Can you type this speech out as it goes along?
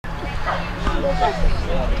Right,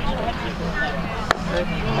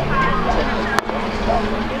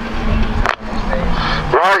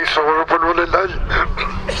 so we're up and running then.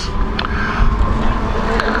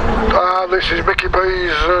 This is Mickey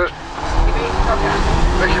B's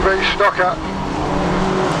Stocker.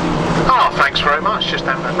 Oh, thanks very much. Just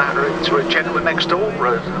having a natter to a gentleman next door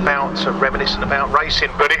about reminiscing about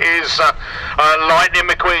racing. But it is Lightning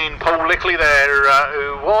McQueen, Paul Lickley there,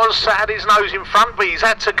 who had his nose in front, but he's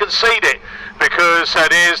had to concede it because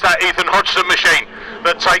it is that Ethan Hodgson machine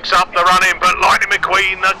that takes up the running. But Lightning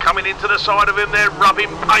McQueen coming into the side of him, they're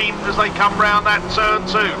rubbing paint as they come round that turn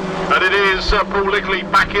two. And it is Paul Lickley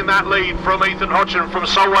back in that lead from Ethan Hodgson from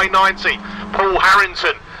Solway 90, Paul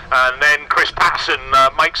Harrington. And then Chris Patterson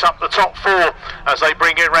makes up the top four as they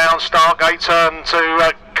bring it round Stargate turn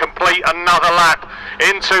to complete another lap.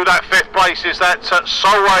 Into that fifth place is that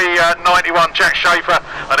Solway 91 Jack Schaefer,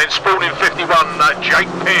 and then Spalding 51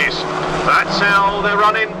 Jake Pearce. That's how they're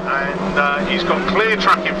running, and he's got clear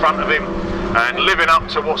track in front of him and living up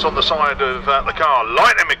to what's on the side of the car.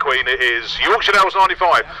 Lightning McQueen it is, Yorkshire Dales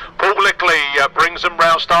 95. Paul Lickley brings them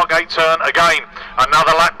round Stargate turn again.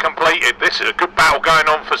 Another lap completed. This is a good battle going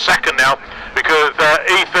on for second now, because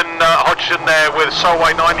Ethan Hodgson there with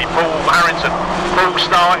Solway 90 Paul Harrington. Paul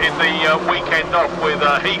started the weekend off with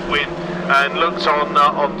a heat win and looked on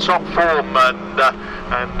top form,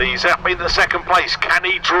 and he's up in the second place. Can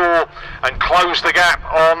he draw and close the gap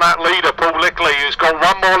on that leader, Paul Lickley, who's got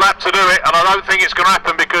one more lap to do it? And I don't think it's going to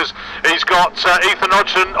happen, because he's got Ethan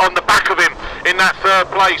Hodgson on the back of him in that third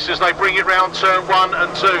place as they bring it round turn 1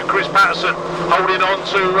 and 2. Chris Patterson holding on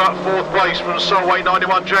to fourth place from Solway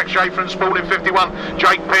 91 Jack Schaefer and Spalding 51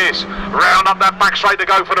 Jake Pearce. Round up that back straight to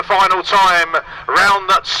go for the final time. Round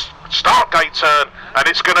that Stargate turn, and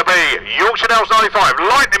it's going to be Yorkshire Dales 95,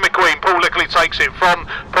 Lightning McQueen. Paul Lickley takes it from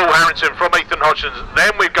Paul Harrington, from Ethan Hodgson.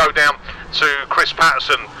 Then we go down to Chris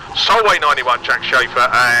Patterson, Solway 91 Jack Schaefer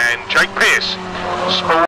and Jake Pearce.